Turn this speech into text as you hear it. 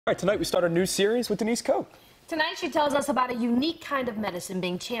All right, tonight we start a new series with Denise Koch. Tonight she tells us about a unique kind of medicine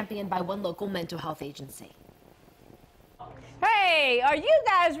being championed by one local mental health agency. Hey, are you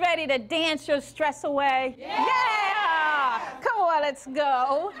guys ready to dance your stress away? Yeah! Come on, let's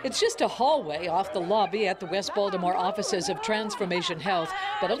go. It's just a hallway off the lobby at the West Baltimore offices of Transformation Health,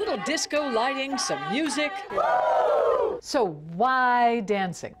 but a little disco lighting, some music. Woo! So why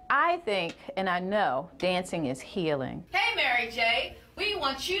dancing? I think, and I know, dancing is healing. Hey, Mary J., we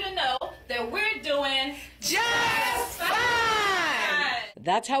want you to know that we're doing just fine.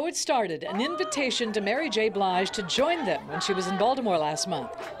 That's how it started, an invitation to Mary J. Blige to join them when she was in Baltimore last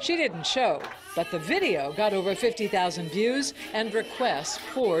month. She didn't show, but the video got over 50,000 views and requests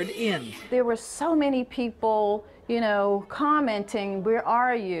poured in. There were so many people, commenting, where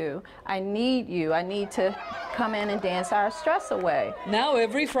are you? I need you. I need to come in and dance our stress away. Now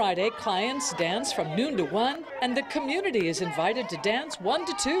every Friday, clients dance from noon to 1, and the community is invited to dance 1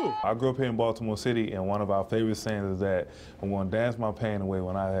 to 2. I grew up here in Baltimore City, and one of our favorite sayings is that I'm going to dance my pain away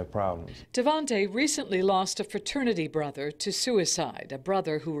when I have problems. Devontae recently lost a fraternity brother to suicide, a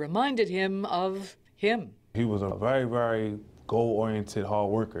brother who reminded him of him. He was a very, very goal-oriented hard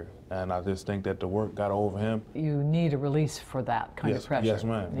worker, and I just think that the work got over him. You need a release for that kind of pressure. Yes,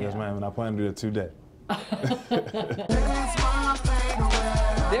 ma'am. Yeah. Yes, ma'am, and I plan to do it today.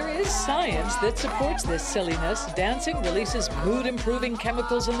 There is science that supports this silliness. Dancing releases mood-improving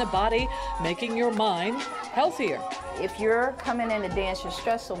chemicals in the body, making your mind healthier. If you're coming in to dance your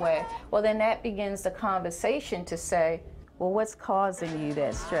stress away, well, then that begins the conversation to say, well, what's causing you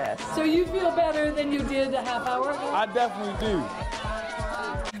that stress? So you feel better than you did a half hour ago? I definitely do.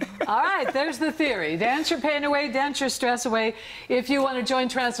 All right, there's the theory. Dance your pain away, dance your stress away. If you want to join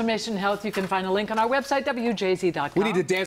Transformation Health, you can find a link on our website, WJZ.com. We need to dance.